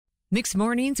Mixed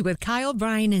Mornings with Kyle,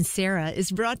 Brian, and Sarah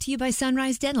is brought to you by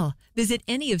Sunrise Dental. Visit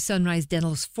any of Sunrise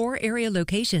Dental's 4 area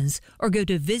locations or go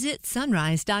to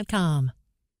visitsunrise.com.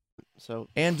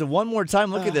 And one more time,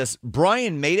 look at this.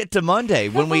 Brian made it to Monday.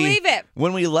 Believe it.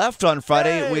 When we left on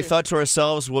Friday, we thought to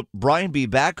ourselves, will Brian be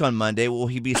back on Monday? Will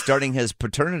he be starting his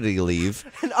paternity leave?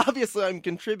 And obviously, I'm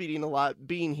contributing a lot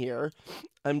being here.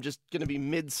 I'm just going to be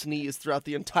mid-sneeze throughout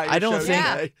the entire show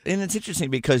today. And it's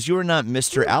interesting because you are not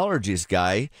Mr. Allergies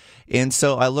guy. And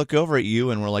so I look over at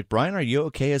you and we're like, Brian, are you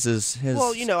okay as his...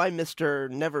 Well, you know, I'm Mr.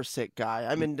 Never Sick guy.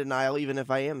 I'm in denial even if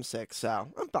I am sick, so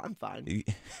I'm fine.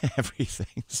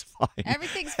 Everything's fine.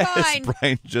 Everything's fine. As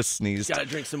Brian just sneezed. Gotta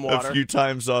drink some water. A few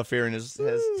times off air and has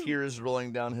tears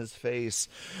rolling down his face.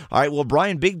 All right, well,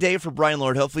 Brian, big day for Brian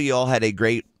Lord. Hopefully you all had a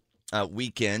great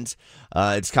weekend.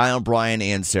 It's Kyle, Brian,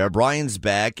 and Sarah. Brian's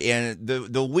back, and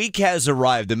the week has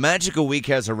arrived. The magical week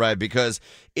has arrived because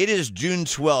it is June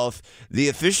 12th. The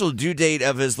official due date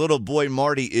of his little boy,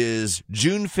 Marty, is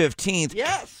June 15th.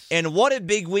 Yes! And what a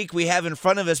big week we have in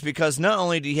front of us because not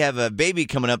only do you have a baby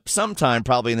coming up sometime,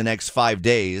 probably in the next 5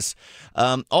 days,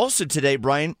 also today,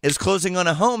 Brian, is closing on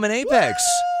a home in Apex.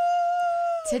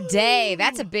 Today,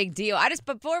 that's a big deal.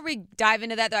 Before we dive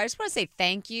into that, though, I just want to say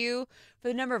thank you for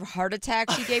the number of heart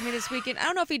attacks you gave me this weekend. I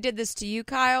don't know if he did this to you,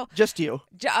 Kyle. Just you.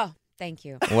 Oh, thank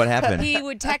you. What happened? He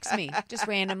would text me just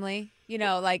randomly,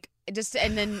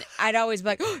 and then I'd always be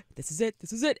like, oh, this is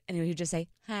it. And he would just say,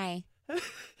 hi.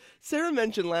 Sarah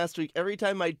mentioned last week, every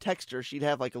time I'd text her, she'd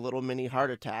have like a little mini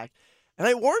heart attack. And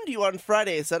I warned you on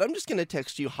Friday. I said, I'm just going to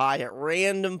text you hi at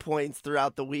random points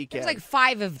throughout the weekend. There's like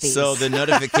 5 of these. So the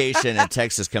notification and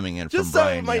text is coming in just from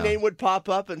Brian. So my name would pop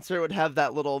up and Sarah would have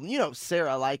that little,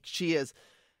 Sarah, like she is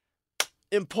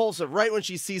impulsive. Right when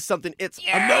she sees something, it's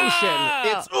emotion.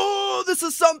 It's, oh, this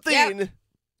is something. Yep.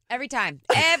 Every time.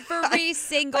 Every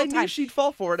single time. I knew she'd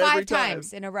fall for it every time. 5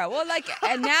 times in a row. Well,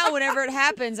 and now whenever it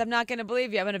happens, I'm not going to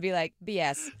believe you. I'm going to be like,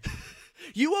 BS.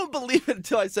 You won't believe it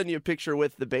until I send you a picture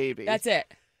with the baby. That's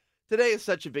it. Today is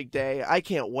such a big day. I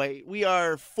can't wait. We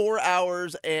are 4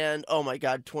 hours and,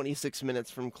 26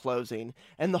 minutes from closing.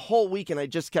 And the whole weekend, I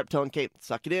just kept telling Kate,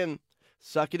 suck it in.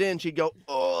 Suck it in. She'd go,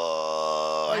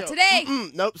 oh. Not today.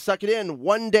 Nope, suck it in.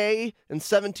 1 day and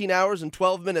 17 hours and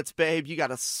 12 minutes, babe. You got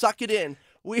to suck it in.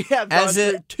 We have gone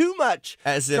through too much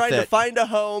trying to find a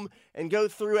home and go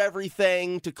through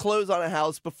everything to close on a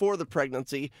house before the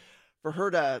pregnancy for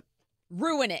her to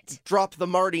ruin it. Drop the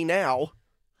Marty now.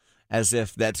 As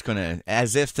if that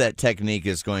technique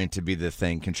is going to be the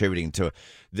thing contributing to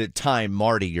the time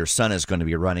Marty, your son, is going to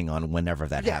be running on whenever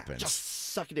that happens. Just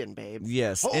suck it in, babe.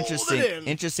 Yes, Hold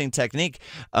interesting technique.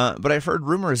 But I've heard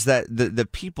rumors that the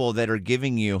people that are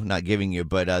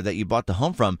that you bought the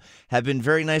home from have been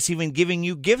very nice, even giving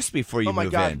you gifts before you move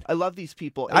in. Oh my God, I love these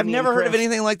people. I've never heard of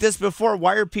anything like this before.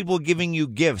 Why are people giving you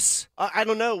gifts? I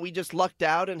don't know. We just lucked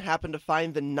out and happened to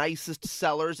find the nicest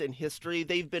sellers in history.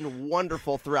 They've been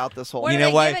wonderful throughout this whole. What are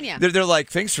they giving you? They're like,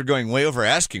 thanks for going way over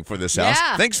asking for this house.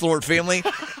 Yeah. Thanks, Lord family.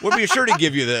 We'll be sure to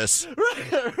give you this.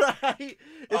 Right.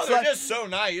 They're just so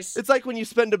nice. It's like when you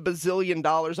spend $1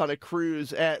 bazillion on a cruise,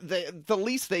 the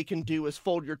least they can do is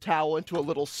fold your towel into a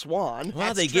little swan.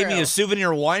 Wow, they gave me a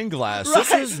souvenir wine glass. Right.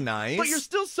 This is nice. But you're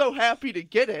still so happy to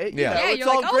get it. Yeah, it's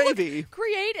all gravy. Look,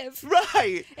 creative.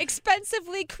 Right.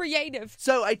 Expensively creative.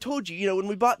 So I told you, when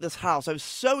we bought this house, I was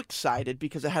so excited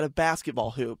because it had a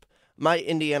basketball hoop. My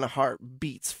Indiana heart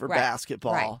beats for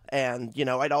basketball. Right. And,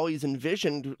 I'd always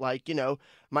envisioned,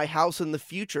 my house in the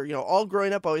future. All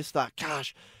growing up, I always thought,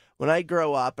 gosh, when I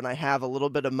grow up and I have a little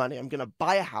bit of money, I'm going to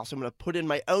buy a house. I'm going to put in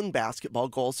my own basketball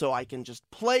goal so I can just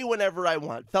play whenever I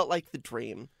want. Felt like the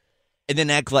dream. And then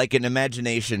act like an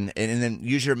imagination, and then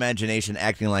use your imagination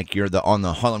acting like you're on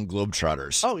the Harlem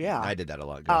Globetrotters. Oh, yeah. I did that a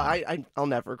lot. I'll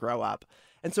never grow up.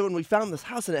 And so when we found this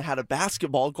house and it had a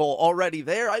basketball goal already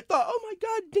there, I thought, oh my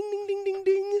God, ding, ding, ding, ding,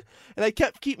 ding. And I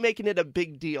keep making it a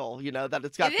big deal, that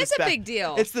it's got this. It is a big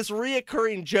deal. It's this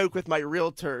reoccurring joke with my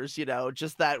realtors,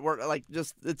 just that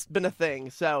it's been a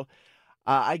thing. So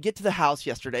I get to the house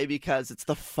yesterday because it's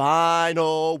the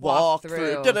final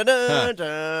walkthrough.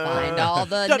 Find all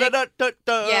the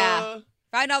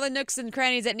find all the nooks and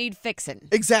crannies that need fixing.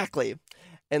 Exactly.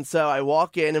 And so I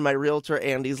walk in and my realtor,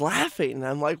 Andy's laughing. And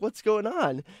I'm like, what's going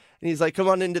on? And he's like, come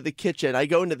on into the kitchen. I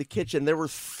go into the kitchen. There were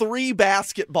 3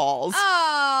 basketballs.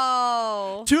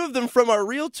 Oh. 2 of them from our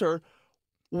realtor.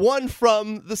 1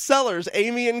 from the sellers,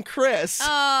 Amy and Chris.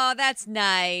 Oh, that's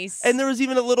nice. And there was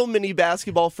even a little mini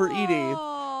basketball for Edie.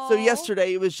 So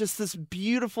yesterday, it was just this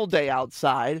beautiful day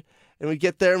outside. And we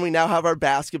get there and we now have our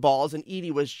basketballs. And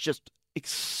Edie was just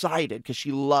excited because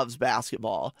she loves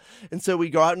basketball. And so we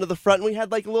go out into the front and we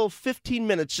had like a little 15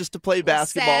 minutes just to play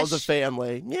basketball as a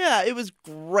family. Yeah, it was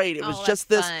great. It was just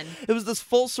this fun. It was this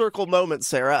full circle moment,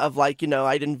 Sarah, of like,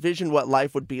 I'd envisioned what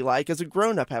life would be like as a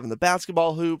grown-up, having the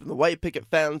basketball hoop and the white picket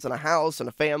fence and a house and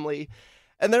a family.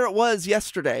 And there it was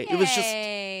yesterday. Yay. It was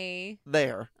just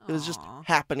there. It was just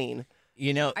happening.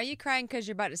 Are you crying because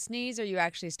you're about to sneeze, or are you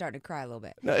actually starting to cry a little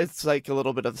bit? No, it's like a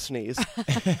little bit of a sneeze.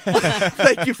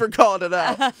 Thank you for calling it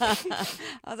out. I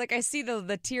was like, I see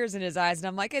the tears in his eyes, and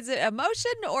I'm like, is it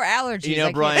emotion or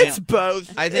allergies? Brian, it's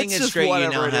both. I think it's just great you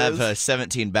whatever now it is. have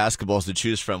 17 basketballs to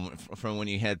choose from when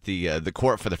you hit the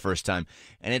court for the first time.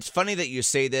 And it's funny that you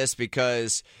say this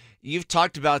because you've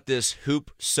talked about this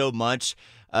hoop so much.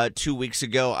 2 weeks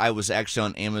ago, I was actually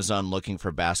on Amazon looking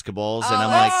for basketballs, and I'm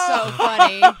like, so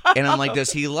funny. and I'm like,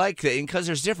 does he like it? Because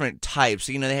there's different types.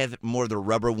 They have more of the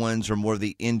rubber ones or more of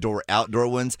the indoor-outdoor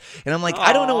ones. And I'm like,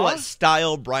 I don't know what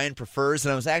style Brian prefers.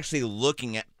 And I was actually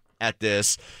looking at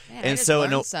this, Man, and I just so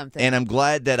learned something. and I'm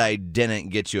glad that I didn't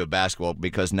get you a basketball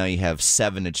because now you have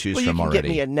 7 to choose Well, you from can already.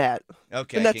 get me a net.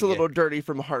 Okay, And I that's can a little dirty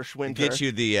from harsh winter. Get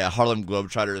you the Harlem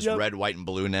Globetrotters Yep. red, white, and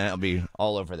blue net. I'll be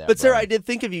all over that. But Sarah, Brian. I did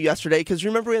think of you yesterday because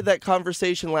remember we had that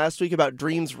conversation last week about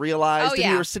dreams realized, Oh, and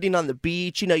yeah. you were sitting on the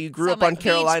beach. You grew So up I'm on like,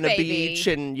 Carolina beach, baby. Beach,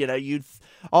 and you'd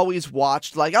always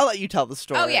watched. Like, I'll let you tell the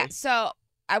story. Oh, yeah. So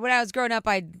when I was growing up,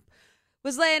 I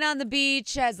was laying on the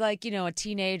beach as a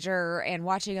teenager and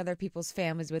watching other people's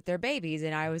families with their babies.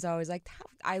 And I was always like,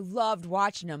 I loved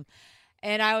watching them.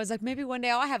 And I was like, maybe one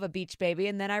day I'll have a beach baby.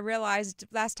 And then I realized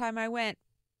last time I went,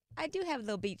 I do have a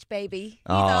little beach baby. He's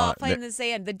all playing in the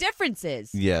sand. The difference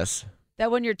is Yes.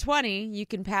 that when you're 20, you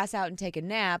can pass out and take a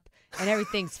nap and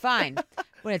everything's fine.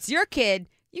 When it's your kid,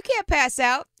 you can't pass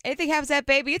out. Anything happens to that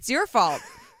baby, it's your fault.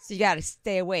 So you got to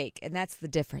stay awake, and that's the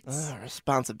difference.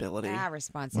 Responsibility.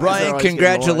 Responsibility. There's Brian, always gonna be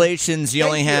more. congratulations. You Thank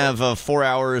only you. have 4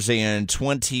 hours and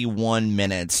 21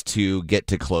 minutes to get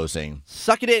to closing.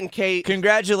 Suck it in, Kate. Come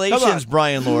Congratulations, on.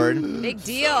 Brian Lord. Big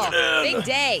deal. Big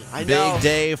day. I know. Big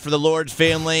day for the Lord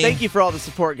family. Thank you for all the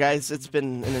support, guys. It's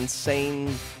been an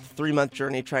insane 3-month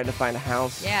journey trying to find a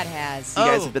house. Yeah, it has. You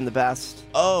guys Oh. have been the best.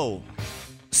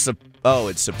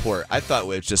 It's support. I thought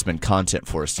it's just been content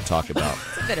for us to talk about.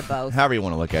 It's a bit of both. However you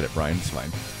want to look at it, Brian, it's fine.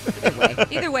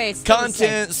 Either way, it's still the same.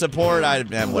 Content, support,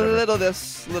 whatever. Little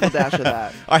this, little dash of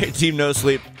that. All right, Team No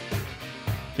Sleep.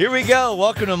 Here we go.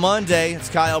 Welcome to Monday. It's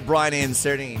Kyle, Brian, and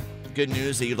Sarah. Good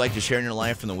news that you'd like to share in your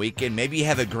life from the weekend. Maybe you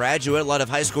have a graduate. A lot of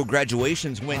high school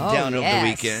graduations went down over the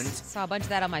weekend. Saw a bunch of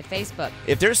that on my Facebook.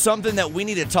 If there's something that we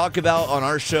need to talk about on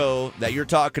our show that you're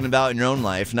talking about in your own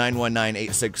life,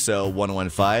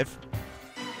 919-860-115.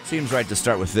 Seems right to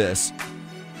start with this.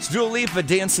 It's Dua Lipa,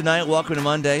 Dance Tonight. Welcome to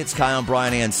Monday. It's Kyle,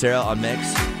 Brian, and Sarah on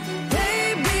Mix.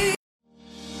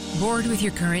 Bored with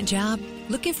your current job?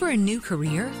 Looking for a new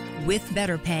career? With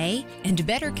better pay and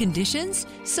better conditions?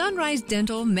 Sunrise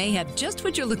Dental may have just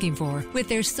what you're looking for with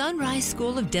their Sunrise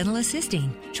School of Dental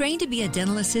Assisting. Trained to be a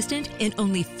dental assistant in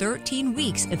only 13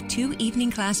 weeks of 2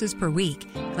 evening classes per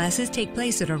week. Classes take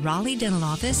place at a Raleigh dental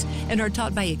office and are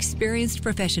taught by experienced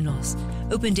professionals.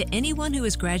 Open to anyone who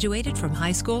has graduated from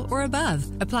high school or above.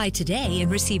 Apply today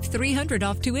and receive $300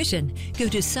 off tuition. Go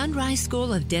to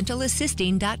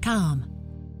sunriseschoolofdentalassisting.com.